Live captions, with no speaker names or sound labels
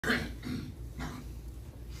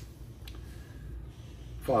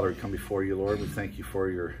Father, we come before you, Lord. We thank you for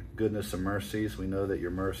your goodness and mercies. We know that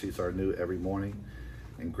your mercies are new every morning,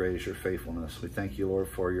 and great is your faithfulness. We thank you, Lord,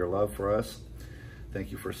 for your love for us.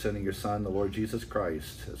 Thank you for sending your Son, the Lord Jesus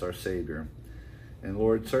Christ, as our Savior. And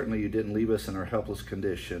Lord, certainly you didn't leave us in our helpless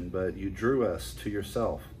condition, but you drew us to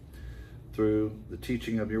yourself through the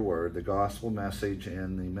teaching of your word, the gospel message,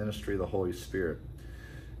 and the ministry of the Holy Spirit.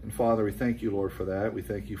 And Father, we thank you, Lord, for that. We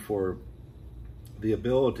thank you for the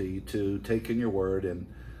ability to take in your word and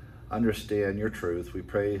understand your truth. We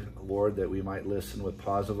pray, Lord, that we might listen with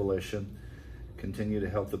positive volition, continue to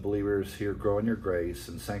help the believers here grow in your grace,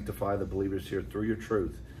 and sanctify the believers here through your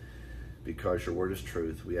truth, because your word is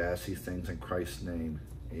truth. We ask these things in Christ's name.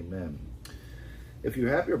 Amen. If you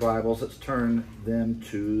have your Bibles, let's turn then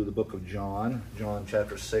to the book of John, John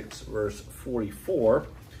chapter 6, verse 44.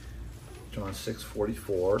 John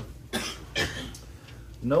 6:44.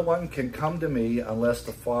 No one can come to me unless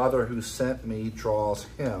the Father who sent me draws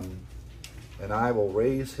him, and I will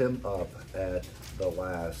raise him up at the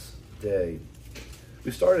last day.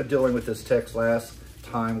 We started dealing with this text last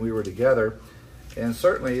time we were together, and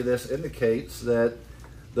certainly this indicates that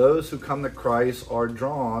those who come to Christ are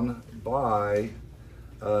drawn by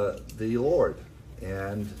the Lord,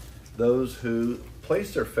 and those who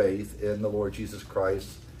place their faith in the Lord Jesus Christ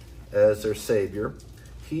as their Savior,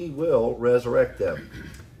 he will resurrect them.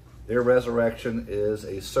 Their resurrection is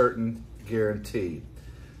a certain guarantee.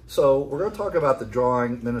 So we're going to talk about the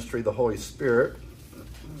drawing ministry of the Holy Spirit.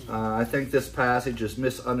 I think this passage is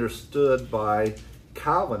misunderstood by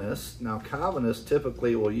Calvinists. Now, Calvinists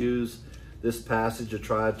typically will use this passage to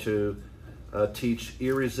try to teach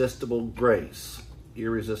irresistible grace.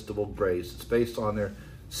 Irresistible grace. It's based on their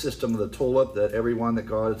system of the tulip, that everyone that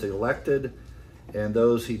God has elected and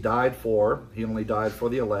those he died for, he only died for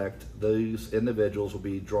the elect, these individuals will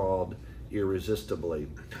be drawn irresistibly.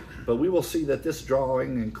 But we will see that this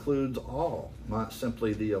drawing includes all, not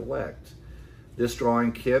simply the elect. This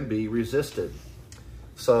drawing can be resisted.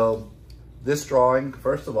 So this drawing,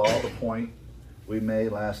 first of all, the point we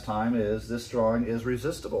made last time is this drawing is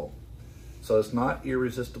resistible. So it's not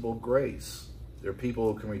irresistible grace. There are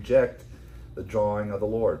people who can reject the drawing of the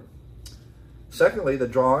Lord. Secondly, the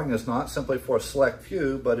drawing is not simply for a select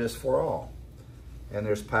few, but is for all. And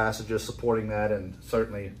there's passages supporting that in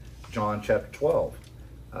certainly John chapter 12.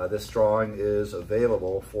 This drawing is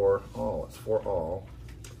available for all. It's for all.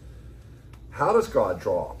 How does God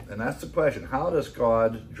draw? And that's the question. How does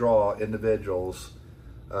God draw individuals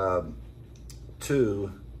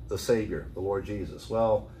to the Savior, the Lord Jesus?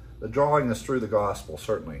 Well, the drawing is through the gospel,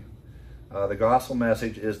 certainly. The gospel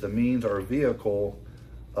message is the means or vehicle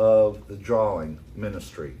of the drawing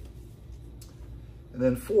ministry. And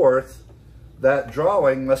then fourth, that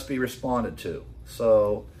drawing must be responded to.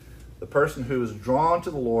 So the person who is drawn to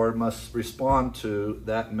the Lord must respond to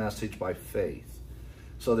that message by faith.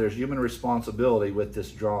 So there's human responsibility with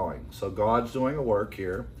this drawing. So God's doing a work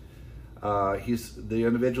here. The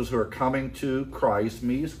individuals who are coming to Christ,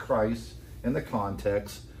 means Christ in the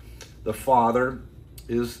context. The Father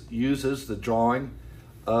uses the drawing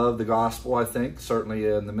of the gospel, I think, certainly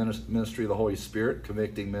in the ministry of the Holy Spirit,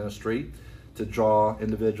 convicting ministry, to draw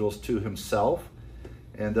individuals to himself.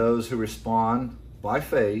 And those who respond by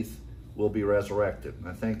faith will be resurrected. And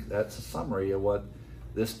I think that's a summary of what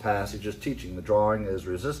this passage is teaching. The drawing is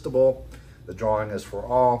resistible. The drawing is for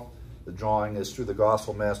all. The drawing is through the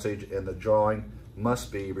gospel message, and the drawing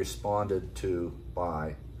must be responded to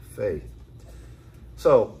by faith.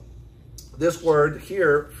 So this word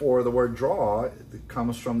here for the word draw, it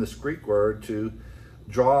comes from this Greek word to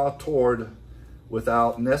draw toward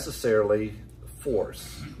without necessarily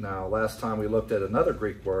force. Now, last time we looked at another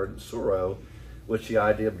Greek word, suro, which the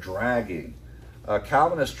idea of dragging.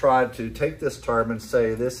 Calvinists tried to take this term and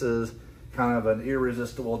say this is kind of an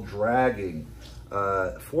irresistible dragging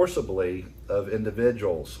forcibly of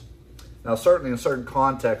individuals. Now, certainly in certain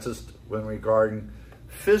contexts, when regarding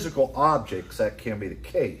physical objects, that can be the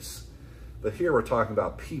case. But here we're talking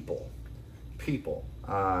about people.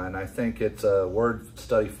 And I think it's a word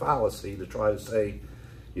study fallacy to try to say,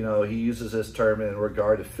 you know, he uses this term in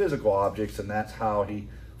regard to physical objects, and that's how he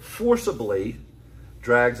forcibly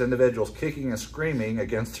drags individuals kicking and screaming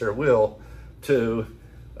against their will to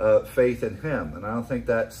faith in him. And I don't think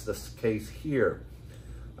that's the case here.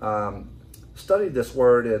 Studied this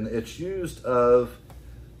word, and it's used of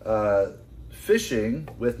fishing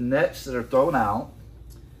with nets that are thrown out.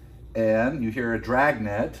 And you hear a drag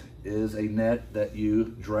net is a net that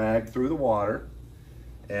you drag through the water,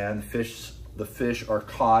 and the fish are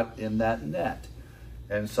caught in that net.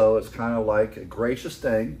 And so it's kind of like a gracious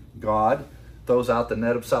thing. God throws out the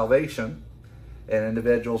net of salvation, and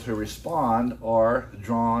individuals who respond are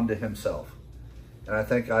drawn to himself. And I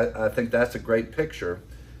think that's a great picture.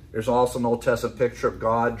 There's also an Old Testament picture of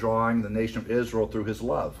God drawing the nation of Israel through his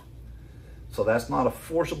love. So that's not a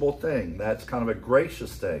forcible thing. That's kind of a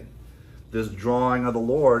gracious thing. This drawing of the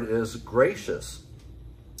Lord is gracious.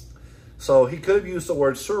 So he could have used the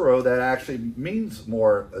word suro that actually means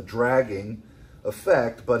more a dragging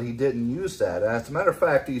effect, but he didn't use that. As a matter of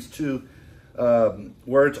fact, these two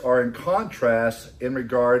words are in contrast in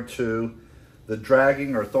regard to the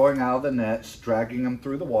dragging or throwing out of the nets, dragging them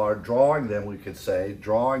through the water, drawing them, we could say,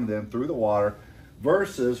 drawing them through the water,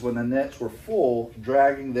 versus when the nets were full,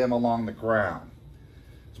 dragging them along the ground.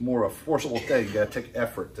 It's more a forcible thing. You got to take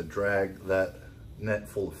effort to drag that net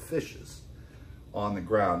full of fishes on the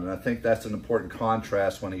ground. And I think that's an important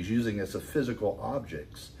contrast when he's using it as physical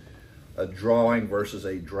objects, a drawing versus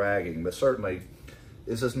a dragging. But certainly,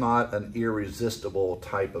 this is not an irresistible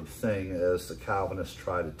type of thing as the Calvinists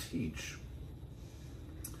try to teach.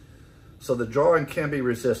 So the drawing can be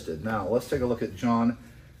resisted. Now, let's take a look at John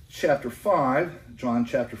chapter 5. John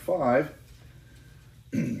chapter 5.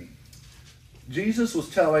 Jesus was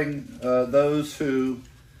telling those who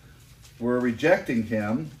were rejecting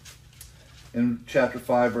him in chapter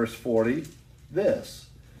 5, verse 40, this: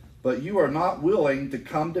 "But you are not willing to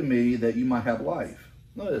come to me that you might have life."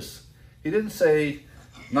 Notice, he didn't say,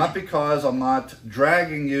 not because I'm not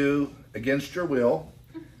dragging you against your will.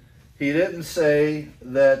 He didn't say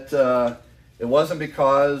that it wasn't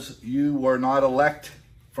because you were not elect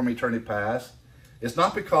from eternity past. It's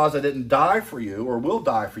not because I didn't die for you or will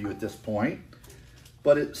die for you at this point.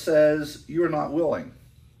 But it says you are not willing.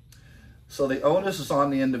 So the onus is on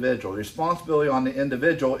the individual. The responsibility on the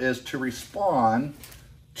individual is to respond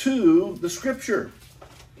to the Scripture.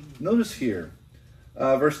 Notice here,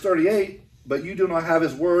 verse 38, "But you do not have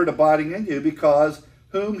his word abiding in you, because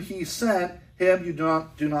whom he sent, him you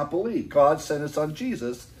do not believe." God sent his son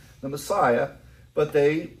Jesus, the Messiah, but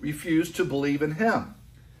they refused to believe in him.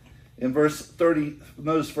 In verse 30,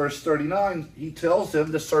 notice verse 39, he tells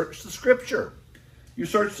them to search the Scripture. You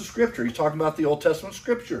search the Scripture. He's talking about the Old Testament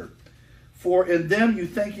Scripture. "For in them you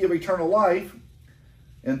think you have eternal life,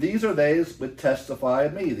 and these are they which testify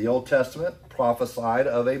of me." The Old Testament prophesied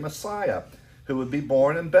of a Messiah who would be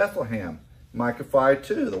born in Bethlehem. Micah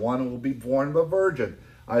 5:2, the one who will be born of a virgin.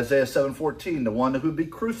 Isaiah 7:14, the one who would be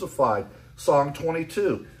crucified. Psalm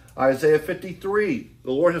 22. Isaiah 53,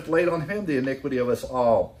 the Lord hath laid on him the iniquity of us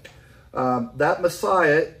all. That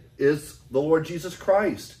Messiah is the Lord Jesus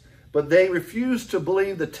Christ. But they refused to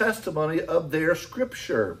believe the testimony of their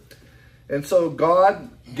Scripture. And so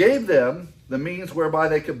God gave them the means whereby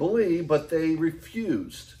they could believe, but they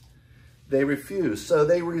refused. They refused. So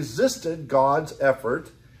they resisted God's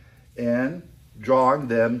effort in drawing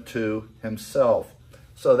them to himself.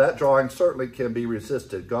 So that drawing certainly can be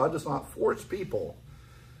resisted. God does not force people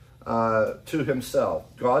to himself.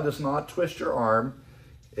 God does not twist your arm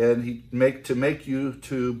and to make you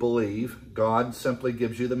to believe. God simply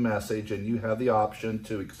gives you the message, and you have the option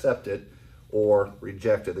to accept it or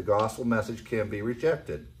reject it. The gospel message can be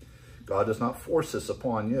rejected. God does not force this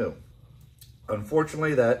upon you.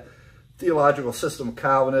 Unfortunately, that theological system of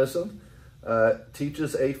Calvinism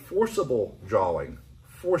teaches a forcible drawing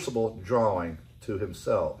to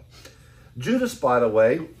himself. Judas, by the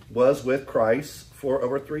way, was with Christ for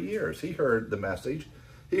over 3 years. He heard the message.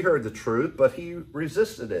 He heard the truth, but he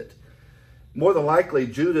resisted it. More than likely,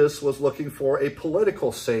 Judas was looking for a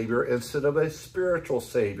political savior instead of a spiritual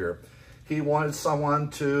savior. He wanted someone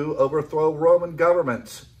to overthrow Roman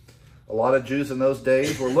government. A lot of Jews in those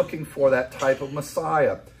days were looking for that type of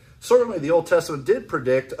Messiah. Certainly, the Old Testament did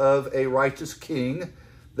predict of a righteous king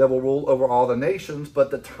that will rule over all the nations, but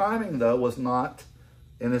the timing, though, was not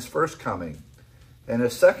in his first coming. In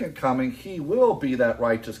his second coming, he will be that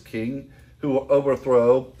righteous king who will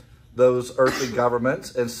overthrow those earthly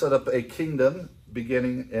governments and set up a kingdom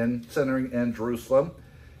centering in Jerusalem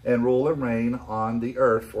and rule and reign on the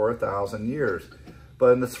earth for 1,000 years.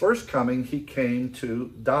 But in this first coming, he came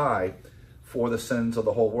to die for the sins of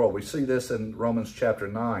the whole world. We see this in Romans chapter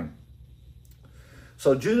 9.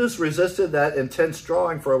 So Judas resisted that intense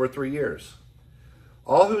drawing for over 3 years.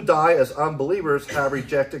 All who die as unbelievers have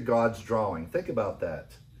rejected God's drawing. Think about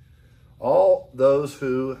that. All those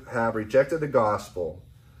who have rejected the gospel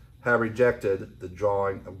have rejected the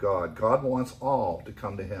drawing of God. God wants all to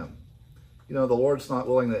come to him. You know, the Lord's not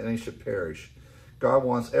willing that any should perish. God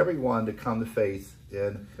wants everyone to come to faith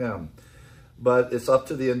in him. But it's up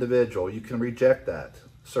to the individual. You can reject that,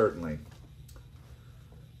 certainly.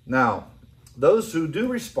 Now, those who do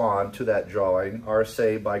respond to that drawing are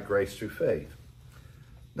saved by grace through faith.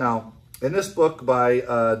 Now, In this book by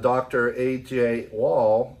Dr. A.J.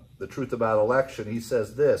 Wall, The Truth About Election, he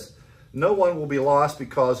says this: no one will be lost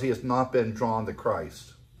because he has not been drawn to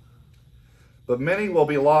Christ. But many will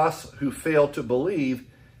be lost who fail to believe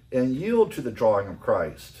and yield to the drawing of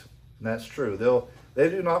Christ. And that's true. They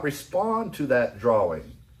do not respond to that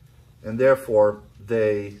drawing, and therefore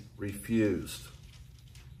they refused.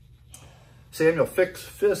 Samuel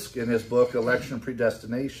Fisk, in his book, Election and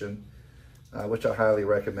Predestination, which I highly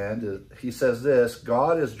recommend, he says this: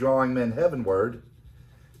 God is drawing men heavenward,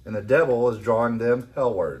 and the devil is drawing them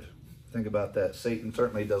hellward. Think about that. Satan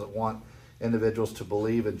certainly doesn't want individuals to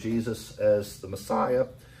believe in Jesus as the Messiah,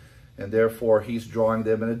 and therefore he's drawing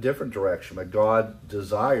them in a different direction. But God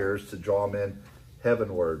desires to draw men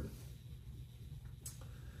heavenward.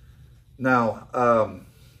 Now,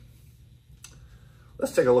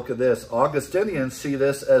 let's take a look at this. Augustinians see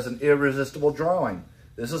this as an irresistible drawing.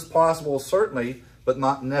 This is possible, certainly, but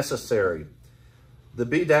not necessary. The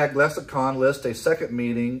BDAG lexicon lists a second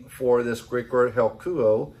meaning for this Greek word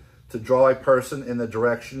helkuo, to draw a person in the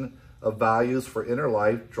direction of values for inner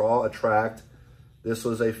life, draw, attract. This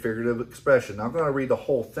was a figurative expression. Now, I'm going to read the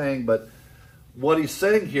whole thing, but what he's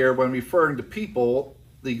saying here when referring to people,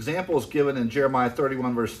 the example is given in Jeremiah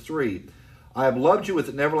 31, verse 3. I have loved you with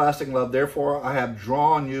an everlasting love, therefore I have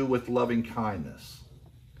drawn you with loving kindness.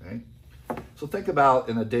 Okay? So think about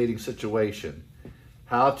in a dating situation,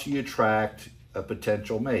 how do you attract a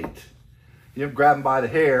potential mate? You don't grab them by the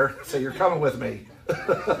hair, say, you're coming with me.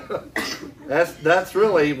 That's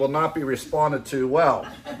really will not be responded to well.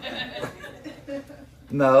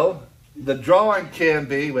 No, the drawing can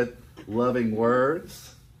be with loving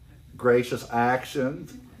words, gracious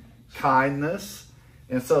actions, kindness.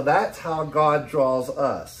 And so that's how God draws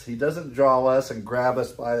us. He doesn't draw us and grab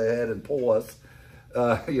us by the head and pull us,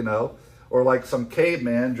 or like some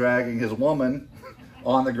caveman dragging his woman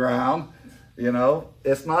on the ground.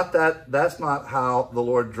 It's not that. That's not how the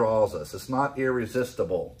Lord draws us. It's not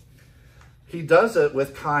irresistible. He does it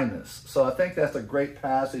with kindness. So I think that's a great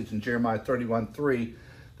passage in Jeremiah 31:3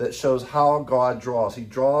 that shows how God draws. He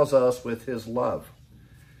draws us with his love.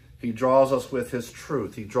 He draws us with his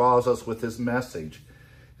truth. He draws us with his message.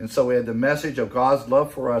 And so we had the message of God's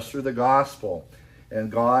love for us through the gospel.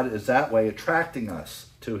 And God is that way attracting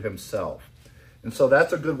us to himself. And so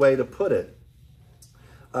that's a good way to put it.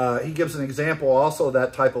 He gives an example also of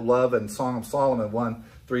that type of love in Song of Solomon 1,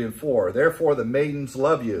 3, and 4. Therefore the maidens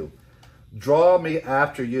love you. Draw me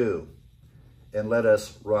after you, and let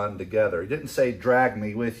us run together. He didn't say drag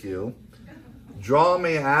me with you. Draw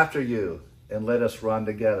me after you, and let us run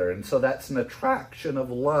together. And so that's an attraction of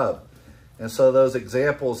love. And so those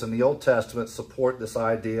examples in the Old Testament support this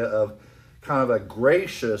idea of kind of a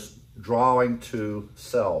gracious drawing to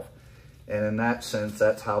self. And in that sense,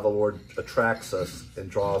 that's how the Lord attracts us and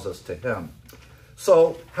draws us to him.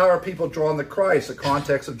 So how are people drawn to Christ? The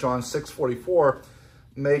context of John 6:44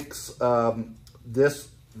 makes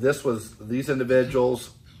these individuals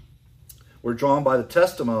were drawn by the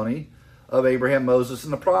testimony of Abraham, Moses,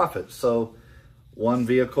 and the prophets. So one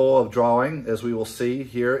vehicle of drawing, as we will see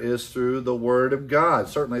here, is through the word of God.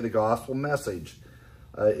 Certainly the gospel message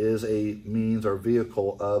is a means or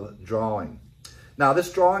vehicle of drawing. Now,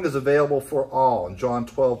 this drawing is available for all in John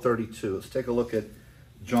 12:32. Let's take a look at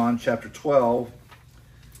John chapter 12,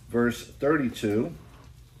 verse 32.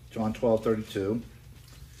 John 12:32.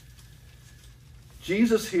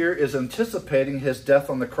 Jesus here is anticipating his death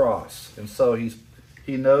on the cross. And so he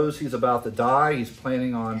knows he's about to die. He's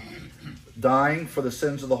planning on dying for the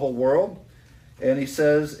sins of the whole world. And he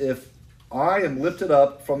says, if I am lifted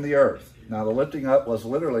up from the earth. Now, the lifting up was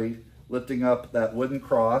literally lifting up that wooden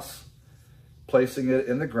cross, placing it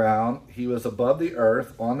in the ground. He was above the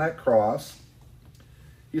earth on that cross.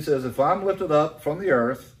 He says, if I'm lifted up from the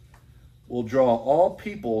earth, will draw all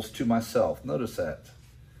peoples to myself. Notice that.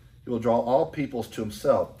 He will draw all peoples to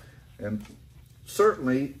himself. And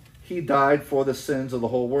certainly, he died for the sins of the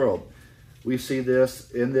whole world. We see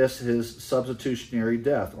this in his substitutionary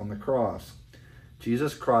death on the cross.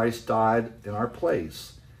 Jesus Christ died in our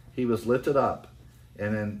place. He was lifted up.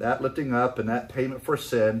 And in that lifting up and that payment for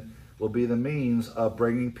sin will be the means of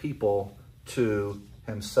bringing people to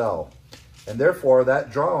himself. And therefore,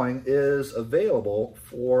 that drawing is available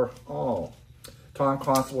for all. Tom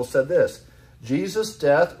Constable said this: Jesus'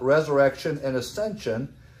 death, resurrection, and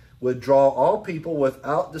ascension would draw all people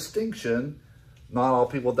without distinction, not all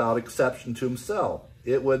people without exception to himself.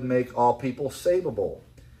 It would make all people savable,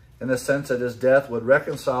 in the sense that his death would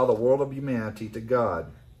reconcile the world of humanity to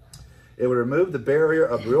God. It would remove the barrier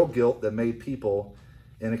of real guilt that made people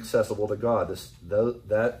inaccessible to God.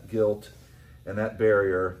 That guilt and that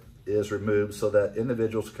barrier is removed so that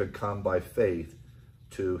individuals could come by faith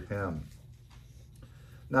to him.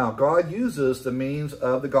 Now, God uses the means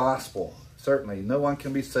of the gospel. Certainly, no one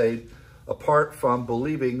can be saved apart from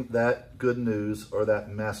believing that good news or that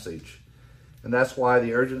message. And that's why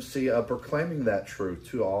the urgency of proclaiming that truth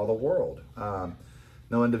to all the world.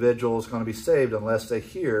 No individual is going to be saved unless they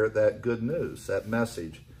hear that good news, that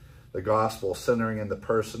message, the gospel centering in the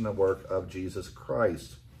person and work of Jesus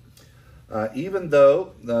Christ. Even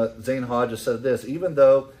though, Zane Hodges said this, even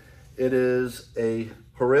though it is a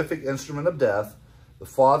horrific instrument of death, the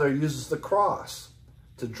Father uses the cross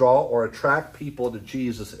to draw or attract people to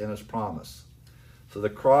Jesus in his promise. So the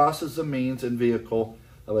cross is the means and vehicle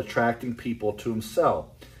of attracting people to himself.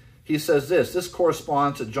 He says this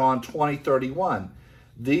corresponds to John 20:31.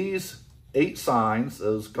 These 8 signs,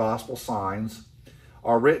 those gospel signs,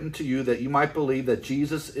 are written to you that you might believe that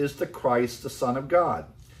Jesus is the Christ, the Son of God.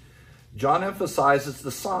 John emphasizes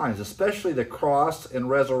the signs, especially the cross and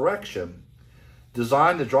resurrection,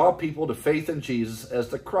 designed to draw people to faith in Jesus as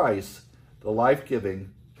the Christ, the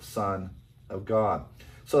life-giving Son of God.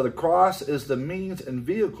 So the cross is the means and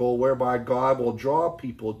vehicle whereby God will draw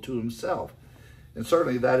people to himself. And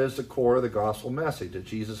certainly that is the core of the gospel message, that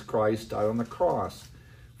Jesus Christ died on the cross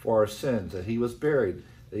for our sins, that he was buried,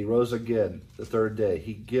 that he rose again the 3rd day.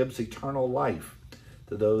 He gives eternal life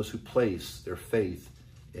to those who place their faith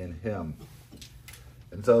in him.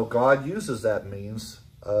 And so God uses that means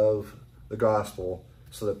of the gospel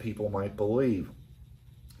so that people might believe.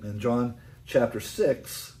 In John chapter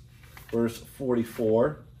 6, verse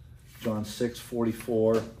 44, John 6,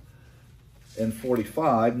 44 and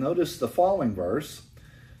 45, notice the following verse.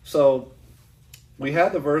 So we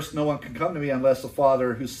have the verse, no one can come to me unless the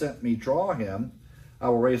Father who sent me draw him. I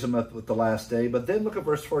will raise him up at the last day. But then look at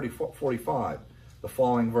verse 45, the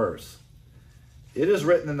following verse. It is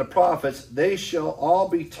written in the prophets, they shall all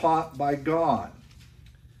be taught by God.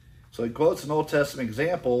 So he quotes an Old Testament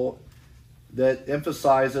example that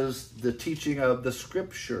emphasizes the teaching of the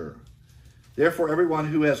Scripture. Therefore, everyone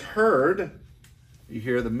who has heard, you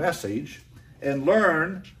hear the message, and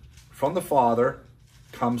learn from the Father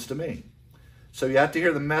comes to me. So you have to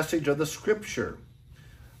hear the message of the Scripture.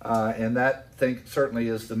 And that, I think, certainly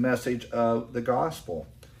is the message of the gospel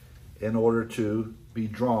in order to be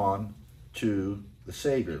drawn to the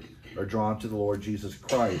Savior, or drawn to the Lord Jesus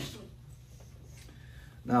Christ.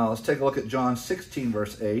 Now, let's take a look at John 16,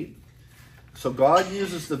 verse 8. So God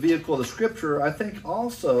uses the vehicle of the Scripture. I think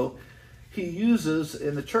also he uses,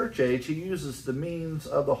 in the church age, he uses the means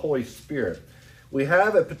of the Holy Spirit. We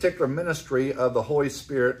have a particular ministry of the Holy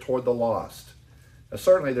Spirit toward the lost. Now,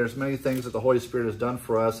 certainly there's many things that the Holy Spirit has done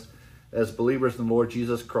for us as believers in the Lord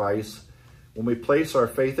Jesus Christ. When we place our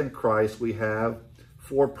faith in Christ, we have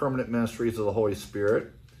 4 permanent ministries of the Holy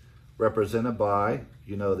Spirit, represented by,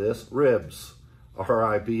 you know this, RIBS,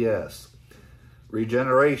 R-I-B-S.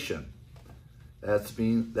 Regeneration.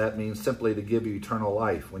 That means simply to give you eternal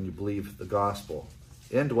life when you believe the gospel.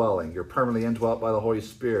 Indwelling. You're permanently indwelt by the Holy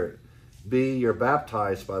Spirit. B, you're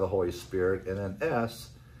baptized by the Holy Spirit. And then S,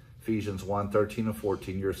 Ephesians 1:13 and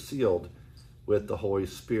 14, you're sealed with the Holy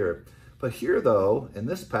Spirit. But here, though, in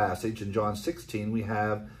this passage, in John 16, we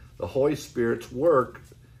have the Holy Spirit's work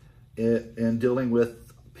in dealing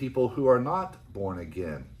with people who are not born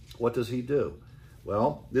again. What does he do?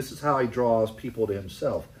 Well, this is how he draws people to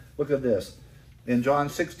himself. Look at this. In John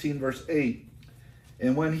 16, verse 8,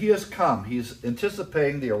 and when he has come, he's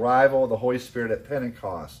anticipating the arrival of the Holy Spirit at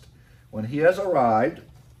Pentecost. When he has arrived,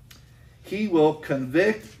 he will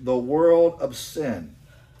convict the world of sin.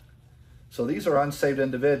 So these are unsaved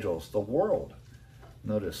individuals, the world.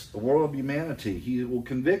 Notice, the world of humanity. He will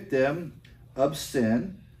convict them of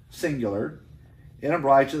sin, singular, and of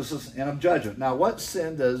righteousness and of judgment. Now, what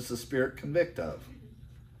sin does the Spirit convict of?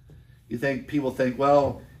 People think,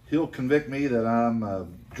 well, he'll convict me that I'm a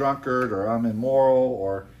drunkard or I'm immoral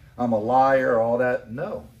or I'm a liar or all that.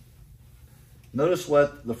 No. Notice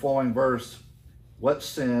what the following verse, what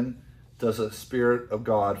sin does the Spirit of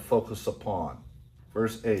God focus upon?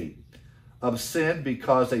 Verse 8, of sin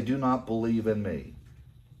because they do not believe in me.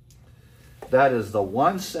 That is the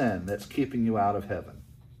one sin that's keeping you out of heaven,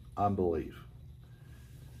 unbelief.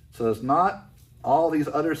 So it's not all these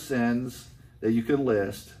other sins that you can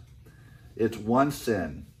list. It's one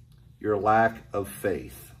sin, your lack of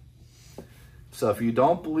faith. So if you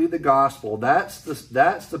don't believe the gospel, that's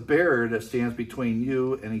the barrier that stands between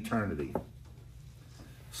you and eternity.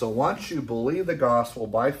 So once you believe the gospel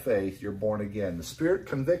by faith, you're born again. The Spirit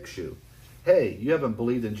convicts you. Hey, you haven't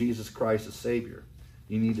believed in Jesus Christ as Savior.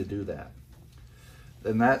 You need to do that.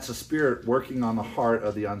 And that's the Spirit working on the heart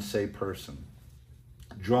of the unsaved person,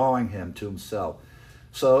 drawing him to himself.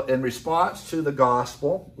 So in response to the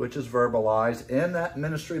gospel, which is verbalized, in that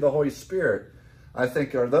ministry of the Holy Spirit, I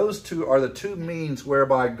think those two are the two means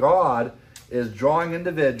whereby God is drawing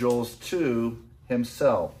individuals to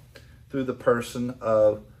himself through the person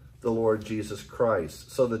of the Lord Jesus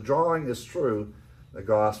Christ. So the drawing is through the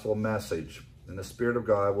gospel message. And the Spirit of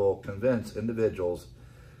God will convince individuals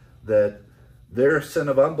that their sin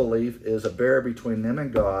of unbelief is a barrier between them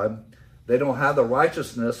and God. They don't have the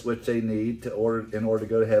righteousness which they need in order to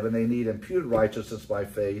go to heaven. They need imputed righteousness by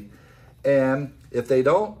faith. And if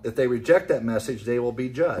they reject that message, they will be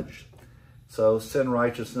judged. So sin,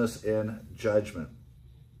 righteousness, and judgment.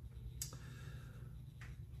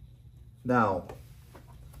 Now,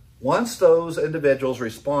 once those individuals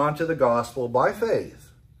respond to the gospel by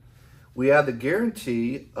faith, we have the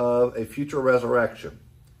guarantee of a future resurrection.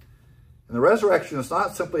 And the resurrection is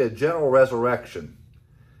not simply a general resurrection.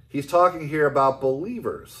 He's talking here about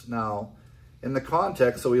believers. Now, in the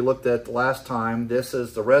context that we looked at last time, this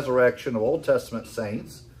is the resurrection of Old Testament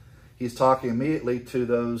saints. He's talking immediately to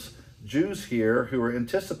those Jews here who are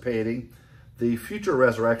anticipating the future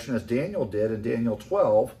resurrection, as Daniel did in Daniel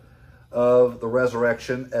 12, of the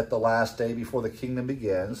resurrection at the last day before the kingdom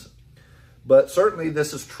begins. But certainly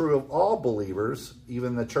this is true of all believers, even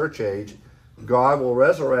in the church age. God will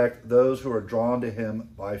resurrect those who are drawn to him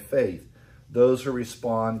by faith, those who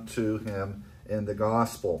respond to him in the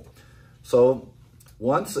gospel. So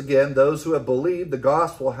once again, those who have believed the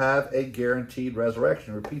gospel have a guaranteed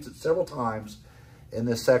resurrection. He repeats it several times in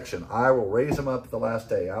this section. I will raise him up at the last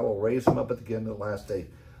day. I will raise him up at the end of the last day.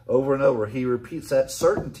 Over and over, he repeats that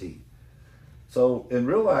certainty. So in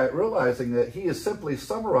realizing that he is simply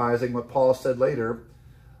summarizing what Paul said later,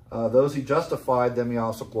 those he justified, them he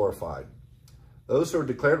also glorified. Those who are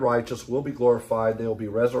declared righteous will be glorified. They will be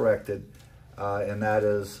resurrected. And that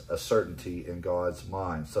is a certainty in God's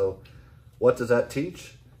mind. So what does that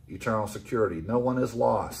teach? Eternal security. No one is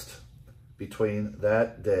lost between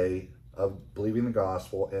that day of believing the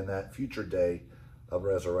gospel and that future day of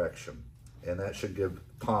resurrection. And that should give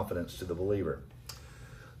confidence to the believer.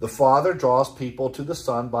 The Father draws people to the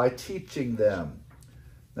Son by teaching them.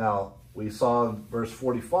 Now, we saw in verse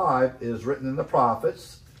 45 is written in the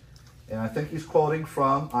prophets. And I think he's quoting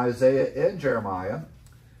from Isaiah and Jeremiah.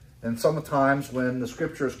 And sometimes when the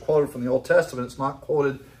scripture is quoted from the Old Testament, it's not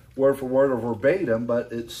quoted word for word or verbatim,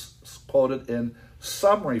 but it's quoted in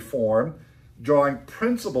summary form, drawing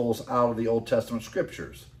principles out of the Old Testament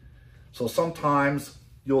scriptures. So sometimes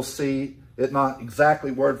you'll see it not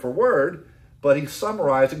exactly word for word, but he's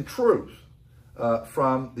summarizing truth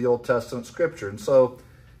from the Old Testament scripture. And so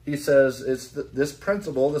he says it's this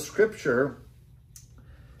principle, the scripture,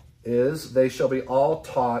 is they shall be all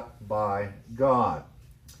taught by God.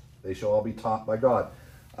 They shall all be taught by God.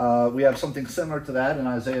 We have something similar to that in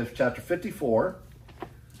Isaiah chapter 54.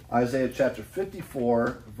 Isaiah chapter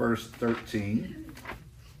 54, verse 13.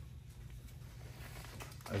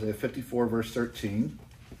 Isaiah 54, verse 13.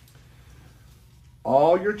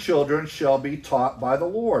 All your children shall be taught by the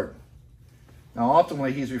Lord. Now,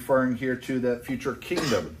 ultimately, he's referring here to that future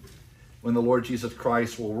kingdom when the Lord Jesus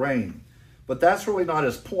Christ will reign. But that's really not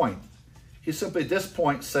his point. He's simply at this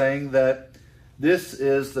point saying that this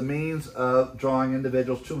is the means of drawing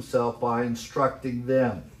individuals to himself by instructing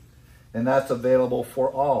them. And that's available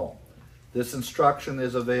for all. This instruction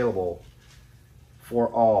is available for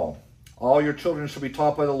all. All your children shall be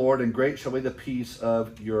taught by the Lord, and great shall be the peace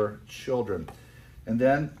of your children. And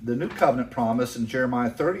then the new covenant promise in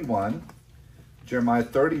Jeremiah 31,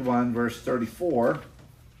 verse 34.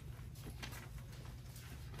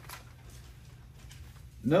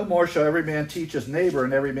 No more shall every man teach his neighbor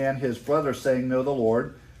and every man his brother, saying, Know the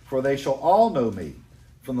Lord, for they shall all know me,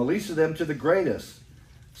 from the least of them to the greatest,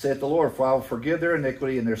 saith the Lord, for I will forgive their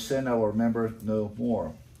iniquity, and their sin I will remember no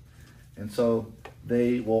more. And so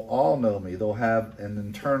they will all know me. They'll have an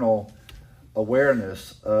internal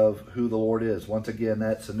awareness of who the Lord is. Once again,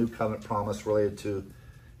 that's a new covenant promise related to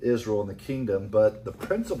Israel and the kingdom. But the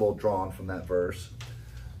principle drawn from that verse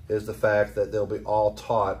is the fact that they'll be all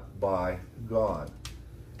taught by God.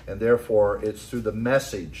 And therefore, it's through the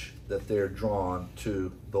message that they're drawn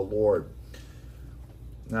to the Lord.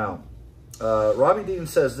 Now, Robbie Dean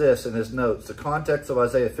says this in his notes. The context of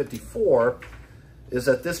Isaiah 54 is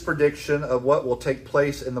that this prediction of what will take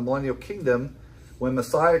place in the millennial kingdom when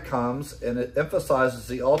Messiah comes, and it emphasizes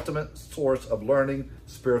the ultimate source of learning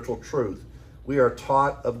spiritual truth. We are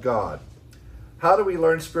taught of God. How do we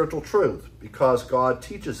learn spiritual truth? Because God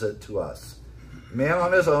teaches it to us. Man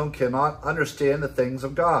on his own cannot understand the things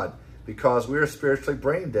of God because we are spiritually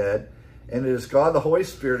brain dead, and it is God the Holy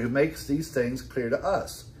Spirit who makes these things clear to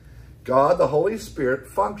us. God, the Holy Spirit,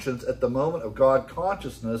 functions at the moment of God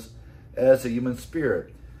consciousness as a human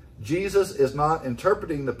spirit. Jesus is not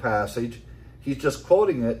interpreting the passage. He's just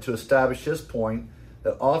quoting it to establish his point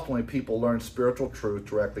that ultimately people learn spiritual truth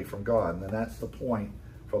directly from God. And that's the point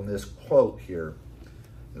from this quote here.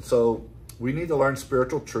 And so we need to learn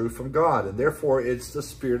spiritual truth from God. And therefore, it's the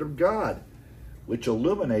Spirit of God which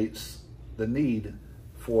illuminates the need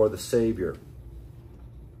for the Savior.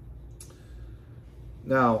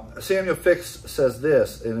 Now, Samuel Fix says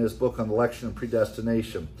this in his book on election and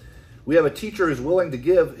predestination. We have a teacher who's willing to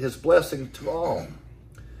give his blessing to all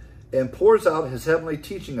and pours out his heavenly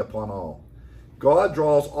teaching upon all. God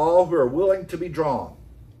draws all who are willing to be drawn.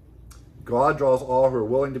 God draws all who are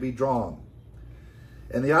willing to be drawn.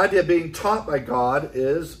 And the idea of being taught by God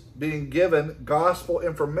is being given gospel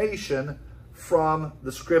information from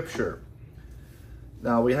the Scripture.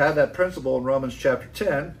 Now, we have that principle in Romans chapter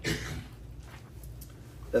 10,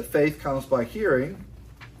 that faith comes by hearing,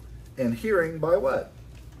 and hearing by what?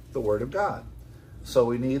 The Word of God. So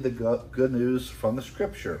we need the good news from the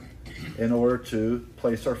Scripture in order to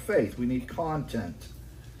place our faith. We need content.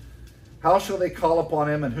 How shall they call upon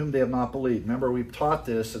him in whom they have not believed? Remember, we've taught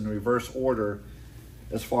this in reverse order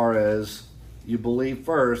as far as you believe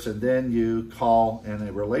first and then you call in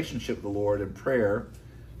a relationship with the Lord in prayer.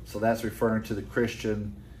 So that's referring to the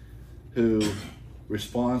Christian who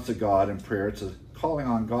responds to God in prayer. It's a calling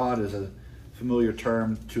on God is a familiar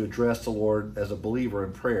term to address the Lord as a believer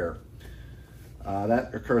in prayer.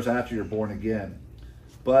 That occurs after you're born again.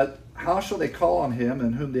 But how shall they call on him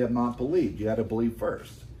in whom they have not believed? You got to believe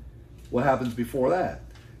first. What happens before that?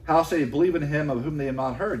 How shall they believe in him of whom they have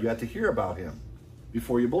not heard? You have to hear about him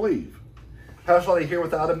before you believe. How shall they hear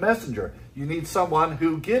without a messenger? You need someone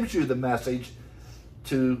who gives you the message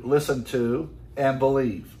to listen to and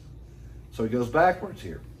believe. So he goes backwards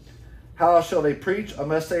here. How shall they preach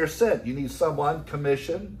unless they are sent? You need someone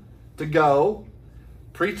commissioned to go,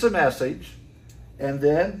 preach the message, and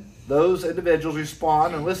then those individuals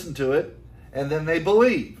respond and listen to it, and then they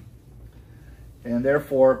believe. And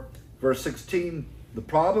therefore, verse 16, the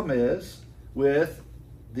problem is with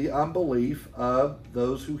the unbelief of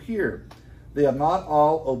those who hear. They have not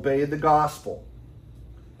all obeyed the gospel.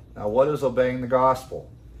 Now, what is obeying the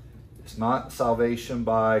gospel? It's not salvation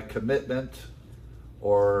by commitment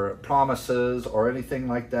or promises or anything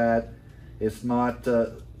like that. It's not,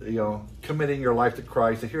 committing your life to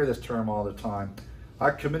Christ. I hear this term all the time. I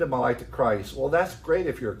committed my life to Christ. Well, that's great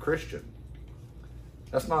if you're a Christian.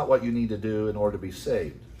 That's not what you need to do in order to be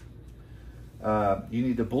saved. You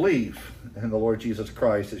need to believe in the Lord Jesus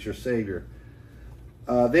Christ as your Savior.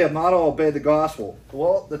 They have not all obeyed the gospel.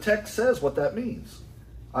 Well, the text says what that means.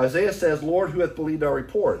 Isaiah says, Lord, who hath believed our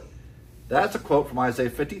report? That's a quote from Isaiah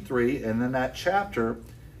 53, and in that chapter,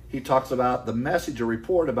 he talks about the message or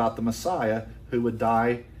report about the Messiah who would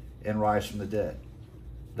die and rise from the dead.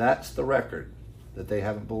 That's the record that they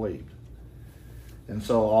haven't believed. And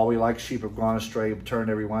so all we like sheep have gone astray, have turned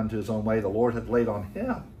everyone to his own way. The Lord hath laid on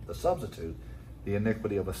him, the substitute, the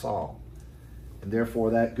iniquity of us all. And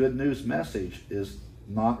therefore that good news message is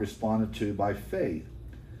not responded to by faith.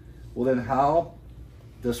 Well, then how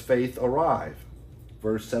does faith arrive?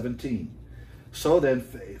 Verse 17. So then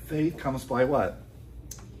faith comes by what?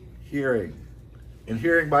 Hearing. And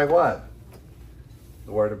hearing by what?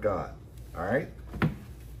 The Word of God. All right?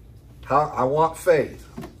 I want faith.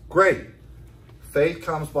 Great. Faith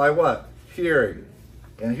comes by what? Hearing.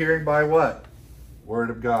 And hearing by what? Word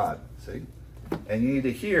of God. See? And you need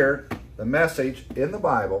to hear the message in the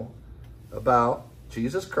Bible about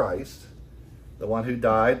Jesus Christ, the one who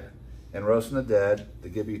died and rose from the dead to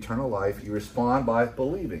give you eternal life. You respond by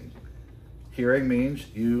believing. Hearing means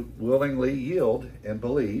you willingly yield and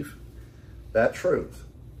believe that truth.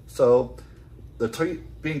 So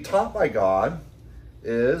being taught by God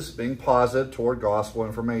is being positive toward gospel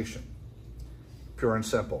information. Pure and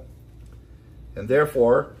simple. And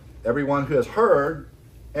therefore, everyone who has heard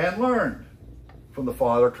and learned from the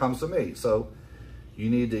Father comes to me. So you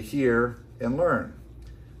need to hear and learn.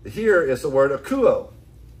 The hear is the word akuo.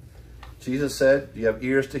 Jesus said, you have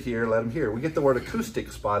ears to hear, let them hear. We get the word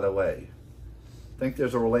acoustics, by the way. I think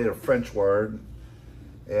there's a related French word,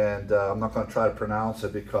 and I'm not going to try to pronounce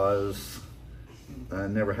it because I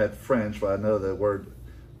never had French, but I know the word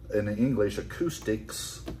in English,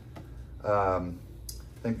 acoustics. I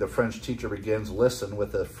think the French teacher begins listen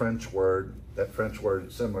with a French word, that French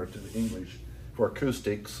word similar to the English for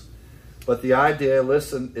acoustics. But the idea,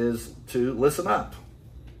 listen, is to listen up.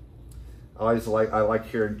 I like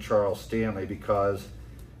hearing Charles Stanley because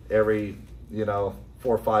every, 4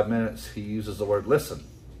 or 5 minutes he uses the word listen.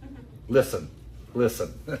 Listen,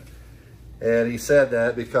 listen. And he said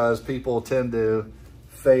that because people tend to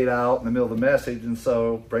fade out in the middle of the message, and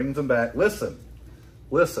so brings them back. Listen,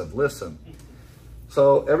 listen, listen.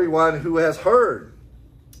 So everyone who has heard,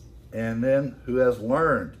 and then who has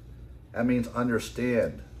learned, that means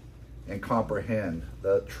understand and comprehend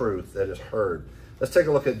the truth that is heard. Let's take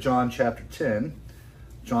a look at John chapter 10.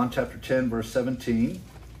 John chapter 10, verse 17.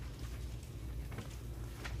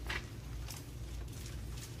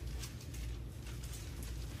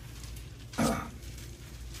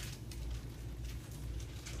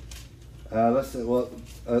 Let's see,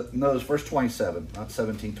 notice verse 27, not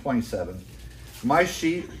 17, 27. My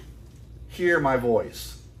sheep hear my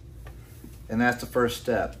voice. And that's the first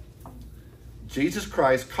step. Jesus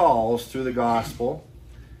Christ calls through the gospel,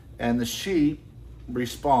 and the sheep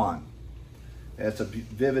respond. It's a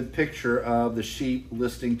vivid picture of the sheep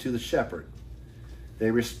listening to the shepherd.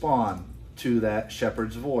 They respond to that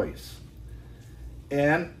shepherd's voice.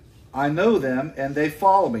 And I know them, and they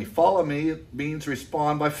follow me. Follow me means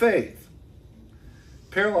respond by faith.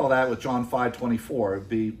 Parallel that with John 5:24. It'd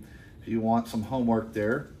be, if you want some homework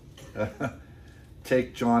there,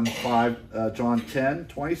 take John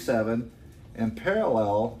 10:27 and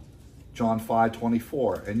parallel John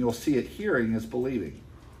 5:24, and you'll see it. Hearing is believing.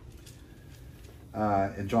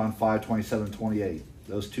 In John 5:27 28,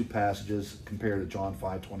 those two passages compared to John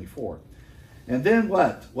 5:24. And then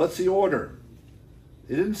what? What's the order?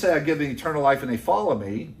 It didn't say I give them eternal life and they follow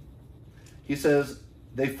me. He says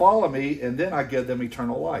they follow me and then I give them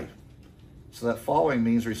eternal life. So that following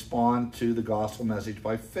means respond to the gospel message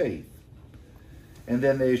by faith. And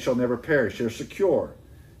then they shall never perish. They're secure.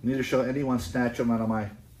 Neither shall anyone snatch them out of my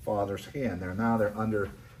Father's hand. They're under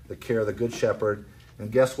the care of the Good Shepherd.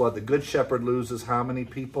 And guess what? The Good Shepherd loses how many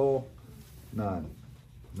people? None.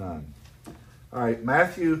 None. All right,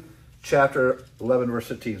 Matthew chapter 11, verse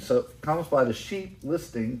 15. So it comes by the sheep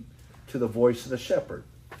listening to the voice of the shepherd.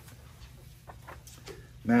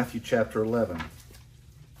 Matthew chapter 11.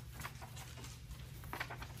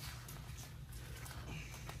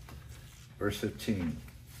 Verse 15.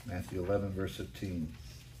 Matthew 11, verse 15.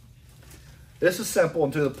 This is simple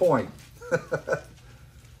and to the point.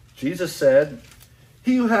 Jesus said,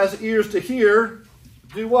 he who has ears to hear,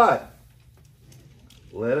 do what?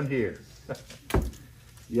 Let him hear.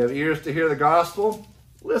 You have ears to hear the gospel?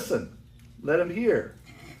 Listen. Let him hear.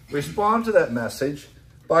 Respond to that message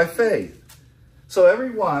by faith. So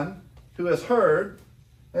everyone who has heard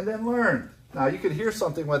and then learned. Now you can hear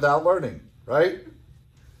something without learning, right?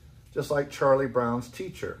 Just like Charlie Brown's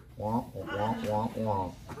teacher. Womp, womp, womp,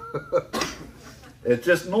 womp. It's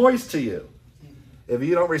just noise to you if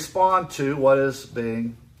you don't respond to what is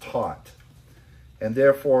being taught. And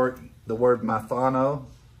therefore, the word manthano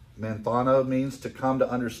means to come to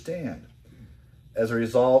understand as a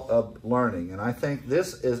result of learning. And I think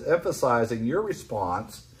this is emphasizing your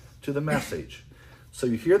response to the message. So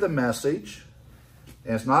you hear the message,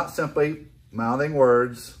 and it's not simply mouthing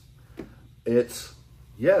words. It's,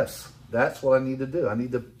 yes, that's what I need to do. I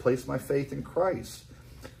need to place my faith in Christ.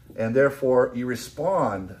 And therefore, you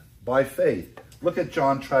respond by faith. Look at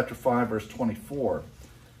John chapter 5, verse 24.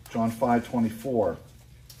 John 5:24.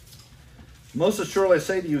 Most assuredly I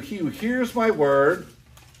say to you, he who hears my word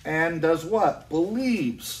and does what?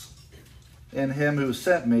 Believes in him who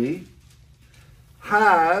sent me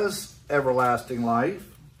has everlasting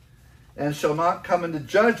life and shall not come into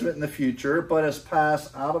judgment in the future, but has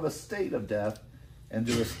passed out of a state of death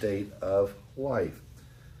into a state of life.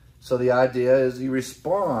 So the idea is you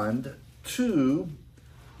respond to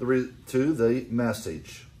the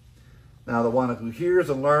message. Now the one who hears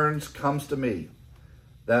and learns comes to me.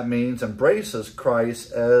 That means embraces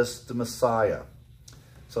Christ as the Messiah.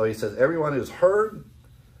 So he says everyone who's heard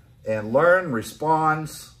and learned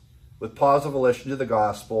responds with positive volition to the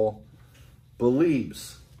gospel,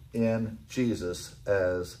 believes in Jesus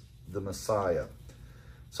as the Messiah.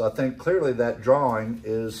 So I think clearly that drawing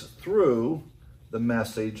is through the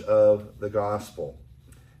message of the gospel,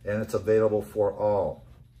 and it's available for all.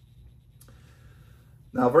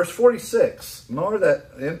 Now, verse 46, not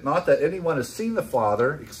that anyone has seen the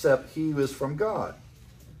Father except he who is from God.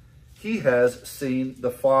 He has seen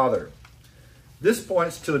the Father. This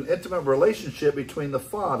points to an intimate relationship between the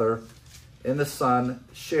Father and the Son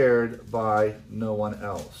shared by no one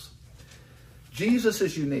else. Jesus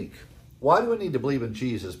is unique. Why do we need to believe in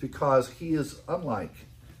Jesus? Because he is unlike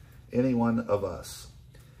any one of us.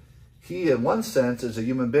 He, in one sense, is a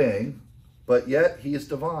human being, but yet he is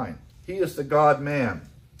divine. He is the God-man.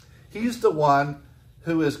 He's the one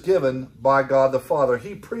who is given by God the Father.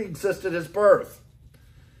 He pre-existed his birth.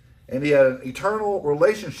 And he had an eternal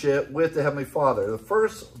relationship with the Heavenly Father. The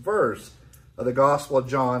first verse of the Gospel of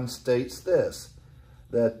John states this,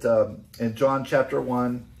 that in John chapter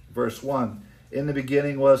 1, verse 1, in the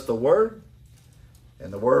beginning was the Word,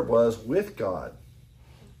 and the Word was with God,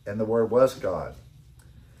 and the Word was God.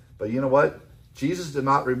 But you know what? Jesus did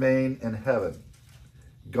not remain in heaven.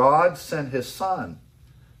 God sent his Son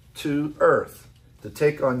to earth to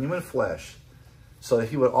take on human flesh so that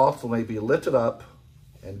he would ultimately be lifted up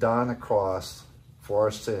and die on the cross for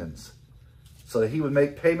our sins, so that he would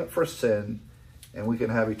make payment for sin and we can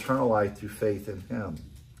have eternal life through faith in him.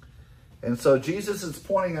 And so Jesus is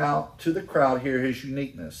pointing out to the crowd here his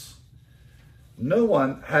uniqueness. No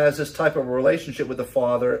one has this type of relationship with the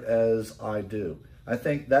Father as I do. I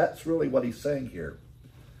think that's really what he's saying here.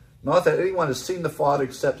 Not that anyone has seen the Father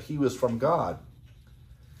except he was from God.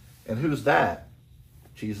 And who's that?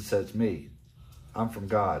 Jesus says, me. I'm from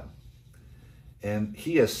God. And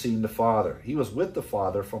he has seen the Father. He was with the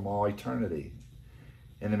Father from all eternity.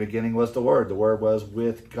 In the beginning was the Word. The Word was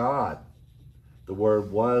with God. The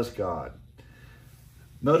Word was God.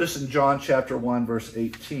 Notice in John chapter 1, verse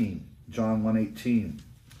 18. John 1:18.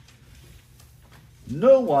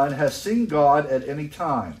 No one has seen God at any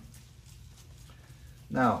time.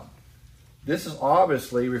 Now, this is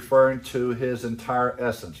obviously referring to his entire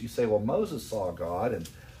essence. You say, well, Moses saw God and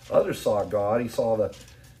others saw God. He saw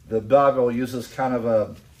the Bible uses kind of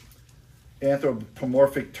a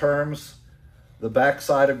anthropomorphic terms. The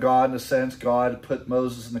backside of God, in a sense. God put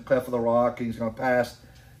Moses in the cleft of the rock. And he's going to pass,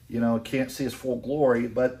 can't see his full glory.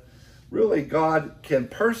 But really, God can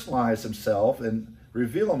personalize himself and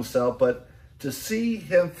reveal himself. But to see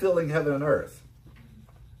him filling heaven and earth,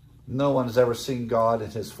 no one has ever seen God in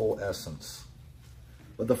his full essence.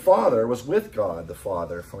 But the Father was with God, the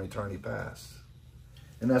Father, from eternity past.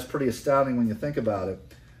 And that's pretty astounding when you think about it.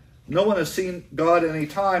 No one has seen God at any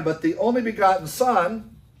time, but the only begotten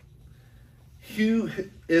Son, who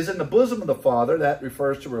is in the bosom of the Father, that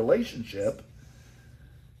refers to relationship,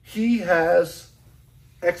 he has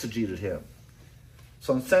exegeted him.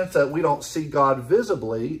 So in the sense that we don't see God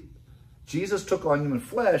visibly, Jesus took on human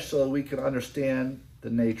flesh so that we can understand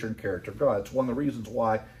the nature and character of God. It's one of the reasons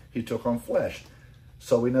why he took on flesh.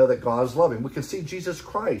 So we know that God is loving. We can see Jesus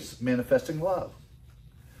Christ manifesting love.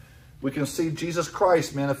 We can see Jesus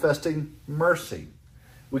Christ manifesting mercy.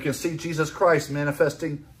 We can see Jesus Christ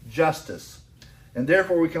manifesting justice. And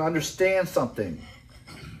therefore we can understand something.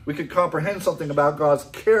 We can comprehend something about God's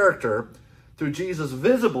character through Jesus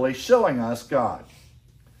visibly showing us God.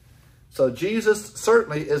 So Jesus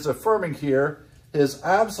certainly is affirming here his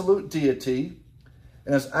absolute deity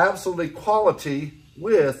and his absolute equality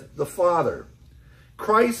with the Father.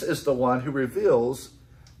 Christ is the one who reveals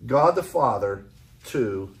God the Father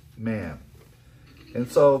to man.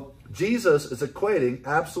 And so Jesus is equating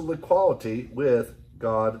absolute equality with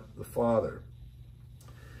God the Father.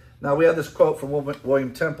 Now we have this quote from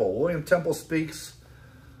William Temple. William Temple speaks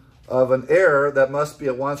of an error that must be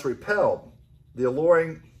at once repelled, the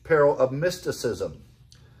alluring peril of mysticism,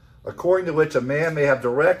 according to which a man may have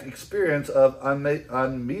direct experience of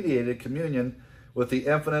unmediated communion with the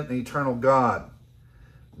infinite and eternal God.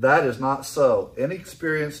 That is not so. Any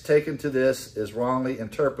experience taken to this is wrongly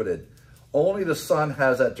interpreted. Only the Son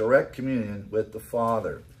has that direct communion with the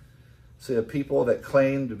Father. See, the people that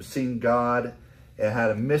claim to have seen God and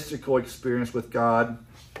had a mystical experience with God,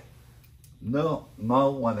 no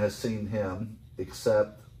one has seen him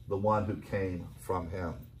except the one who came from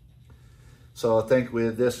him. So I think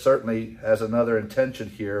this certainly has another intention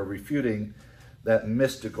here, refuting that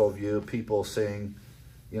mystical view. People saying,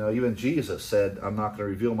 even Jesus said, I'm not going to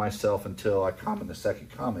reveal myself until I come in the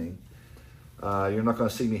second coming. You're not going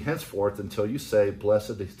to see me henceforth until you say,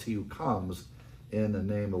 blessed is he who comes in the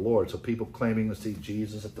name of the Lord. So people claiming to see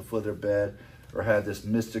Jesus at the foot of their bed or had this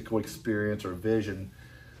mystical experience or vision.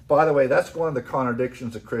 By the way, that's one of the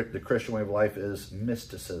contradictions of the Christian way of life is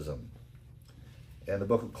mysticism. And the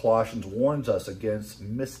book of Colossians warns us against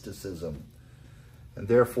mysticism. And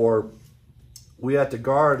therefore, we have to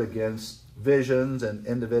guard against visions and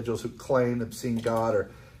individuals who claim to have seen God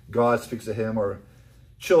or God speaks to him, or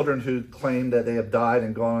children who claim that they have died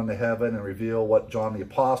and gone into heaven and reveal what John the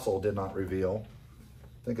Apostle did not reveal.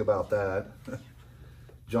 Think about that.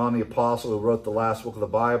 John the Apostle, who wrote the last book of the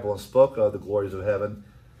Bible and spoke of the glories of heaven,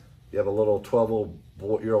 you have a little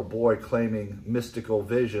 12-year-old boy claiming mystical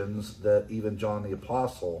visions that even John the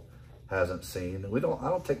Apostle hasn't seen. I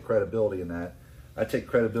don't take credibility in that. I take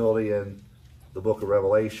credibility in the book of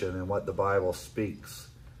Revelation and what the Bible speaks.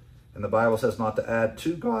 And the Bible says not to add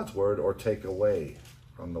to God's word or take away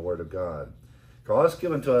from the word of God. God has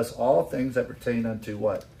given to us all things that pertain unto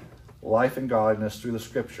what? Life and godliness through the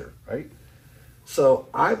scripture, right? So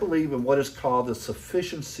I believe in what is called the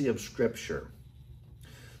sufficiency of Scripture.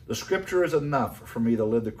 The Scripture is enough for me to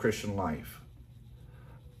live the Christian life.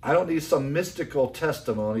 I don't need some mystical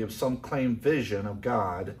testimony of some claimed vision of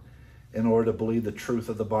God in order to believe the truth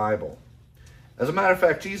of the Bible. As a matter of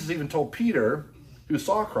fact, Jesus even told Peter, who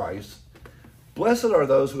saw Christ, blessed are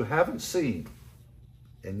those who haven't seen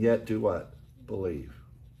and yet do what? Believe.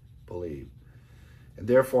 Believe. And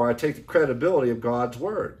therefore, I take the credibility of God's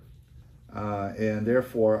word. And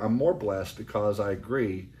therefore, I'm more blessed because I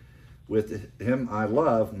agree with him I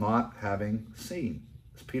love not having seen,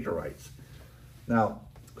 as Peter writes. Now,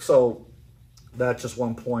 so that's just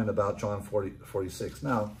one point about John 46.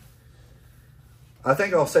 Now, I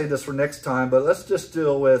think I'll say this for next time, but let's just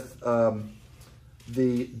deal with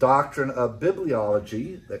the doctrine of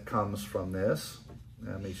bibliology that comes from this.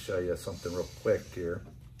 Let me show you something real quick here.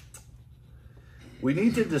 We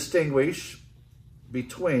need to distinguish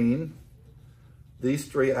between these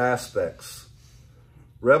three aspects: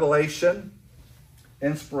 revelation,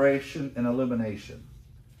 inspiration, and illumination.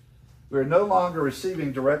 We are no longer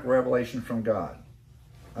receiving direct revelation from God.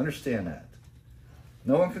 Understand that.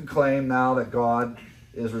 No one can claim now that God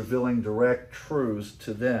is revealing direct truths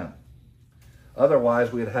to them.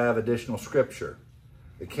 Otherwise, we'd have additional scripture.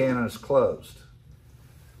 The canon is closed.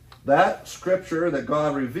 That scripture that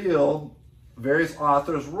God revealed, various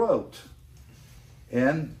authors wrote.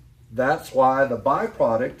 And that's why the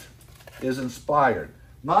byproduct is inspired.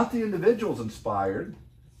 Not the individuals inspired.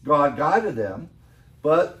 God guided them.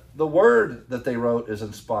 But the word that they wrote is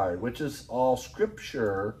inspired, which is all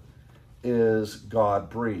scripture is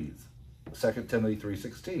God-breathed. 2 Timothy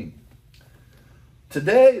 3:16.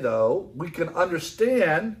 Today, though, we can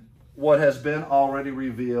understand what has been already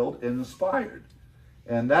revealed and inspired.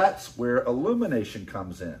 And that's where illumination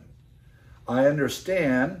comes in. I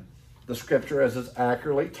understand the scripture as it's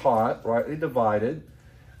accurately taught, rightly divided,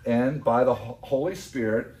 and by the Holy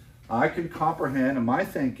Spirit, I can comprehend in my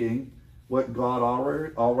thinking what God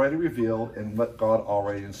already revealed and what God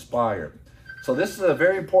already inspired. So this is a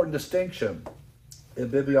very important distinction in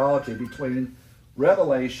bibliology between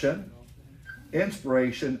revelation,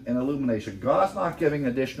 inspiration, and illumination. God's not giving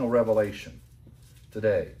additional revelation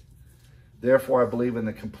today. Therefore, I believe in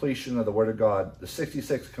the completion of the Word of God. The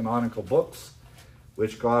 66 canonical books,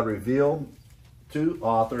 which God revealed to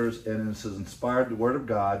authors and has inspired the Word of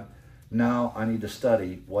God. Now I need to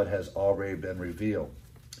study what has already been revealed.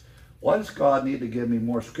 Why does God need to give me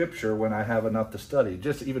more scripture when I have enough to study?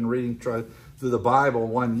 Just even reading through the Bible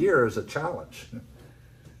 1 year is a challenge.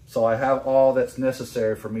 So I have all that's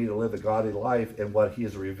necessary for me to live a godly life in what he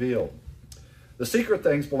has revealed. The secret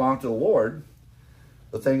things belong to the Lord.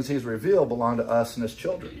 The things he's revealed belong to us and his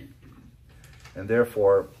children. And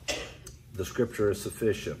therefore, the scripture is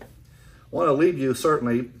sufficient. I want to leave you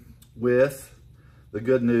certainly with the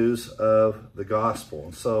good news of the gospel.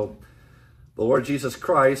 And so the Lord Jesus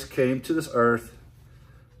Christ came to this earth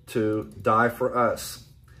to die for us.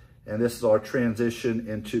 And this is our transition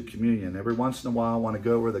into communion. Every once in a while, I want to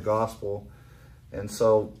go over the gospel. And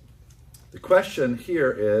so the question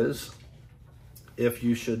here is, if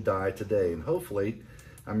you should die today. And hopefully,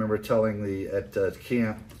 I remember telling at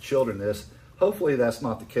camp children this, hopefully that's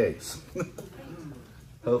not the case.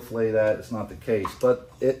 Hopefully that is not the case.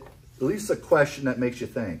 But at least a question that makes you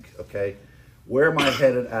think, okay? Where am I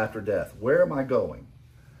headed after death? Where am I going?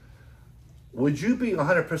 Would you be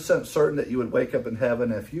 100% certain that you would wake up in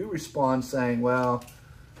heaven if you respond saying, well,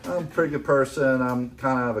 I'm a pretty good person, I'm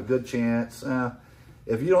kind of have a good chance.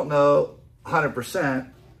 If you don't know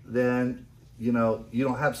 100%, then you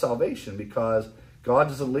don't have salvation, because God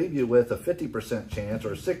doesn't leave you with a 50% chance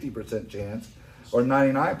or a 60% chance or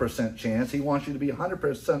 99% chance. He wants you to be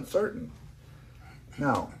 100% certain.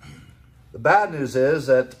 Now, the bad news is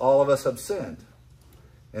that all of us have sinned,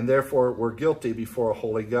 and therefore we're guilty before a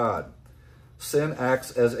holy God. Sin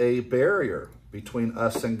acts as a barrier between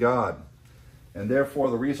us and God. And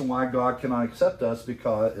therefore, the reason why God cannot accept us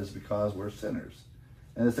is because we're sinners.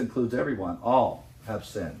 And this includes everyone. All have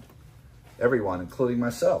sinned. Everyone, including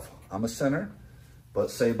myself. I'm a sinner,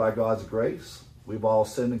 but saved by God's grace. We've all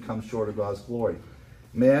sinned and come short of God's glory.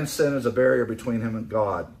 Man's sin is a barrier between him and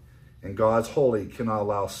God. And God's holy cannot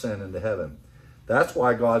allow sin into heaven. That's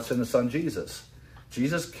why God sent his son Jesus.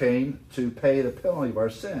 Jesus came to pay the penalty of our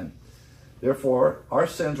sin. Therefore, our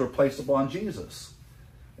sins were placed upon Jesus.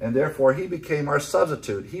 And therefore, he became our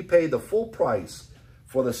substitute. He paid the full price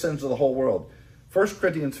for the sins of the whole world. 1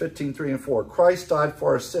 Corinthians 15:3-4. Christ died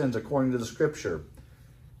for our sins according to the scripture.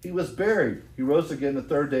 He was buried. He rose again the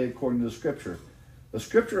third day according to the scripture. The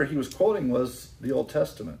scripture he was quoting was the Old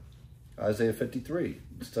Testament. Isaiah 53.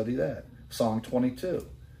 Study that. Psalm 22.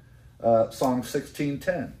 Psalm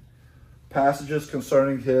 16:10. Passages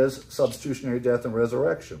concerning his substitutionary death and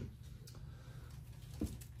resurrection.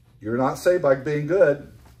 You're not saved by being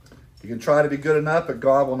good. You can try to be good enough, but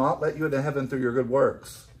God will not let you into heaven through your good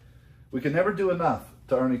works. We can never do enough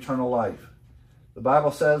to earn eternal life. The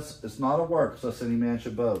Bible says it's not of works, lest any man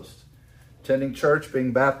should boast. Attending church,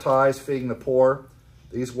 being baptized, feeding the poor,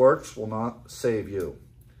 these works will not save you.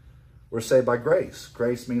 We're saved by grace.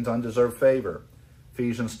 Grace means undeserved favor.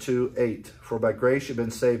 Ephesians 2:8. For by grace you've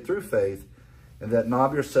been saved through faith, and that not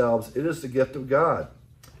of yourselves, it is the gift of God.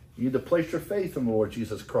 You need to place your faith in the Lord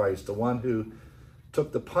Jesus Christ, the one who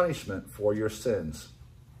took the punishment for your sins,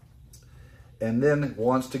 and then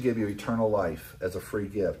wants to give you eternal life as a free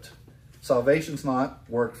gift. Salvation's not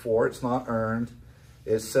worked for, it's not earned,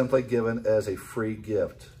 it's simply given as a free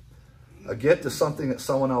gift. A gift is something that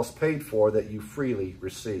someone else paid for that you freely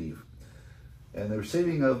receive. And the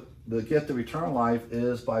receiving of the gift of eternal life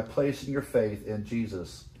is by placing your faith in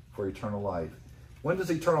Jesus for eternal life. When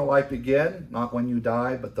does eternal life begin? Not when you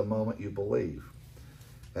die, but the moment you believe.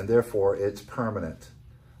 And therefore, it's permanent.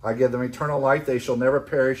 I give them eternal life. They shall never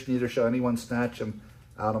perish, neither shall anyone snatch them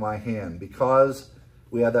out of my hand. Because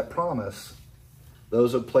we have that promise,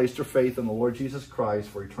 those who have placed their faith in the Lord Jesus Christ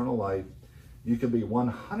for eternal life, you can be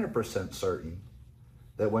 100% certain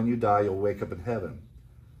that when you die, you'll wake up in heaven.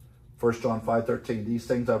 1 John 5:13, these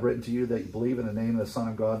things I've written to you that you believe in the name of the Son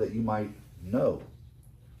of God, that you might know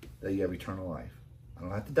that you have eternal life. I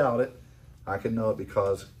don't have to doubt it. I can know it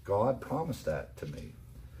because God promised that to me.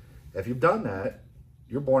 If you've done that,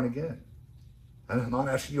 you're born again. I'm not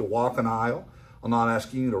asking you to walk an aisle. I'm not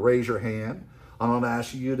asking you to raise your hand. I'm not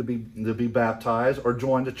asking you to be baptized or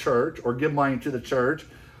join the church or give money to the church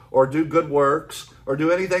or do good works or do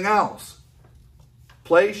anything else.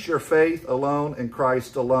 Place your faith alone in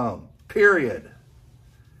Christ alone. Period.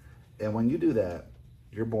 And when you do that,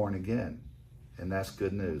 you're born again. And that's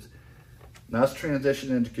good news. Now let's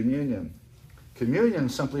transition into communion. Communion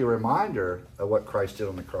is simply a reminder of what Christ did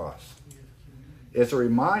on the cross. It's a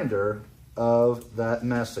reminder of that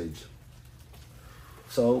message.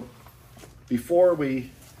 So before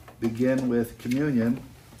we begin with communion,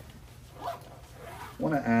 I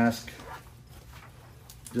want to ask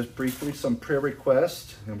just briefly some prayer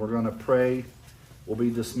requests, and we're going to pray. We'll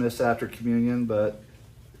be dismissed after communion, but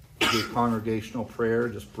do congregational prayer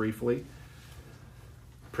just briefly.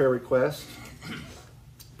 Prayer request.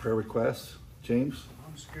 Prayer request. James?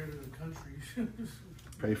 I'm scared of the country.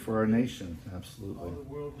 Pray for our nation. Absolutely. All the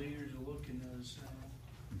world leaders are looking at us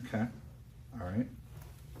now. Okay. All right.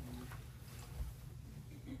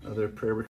 Other prayer requests?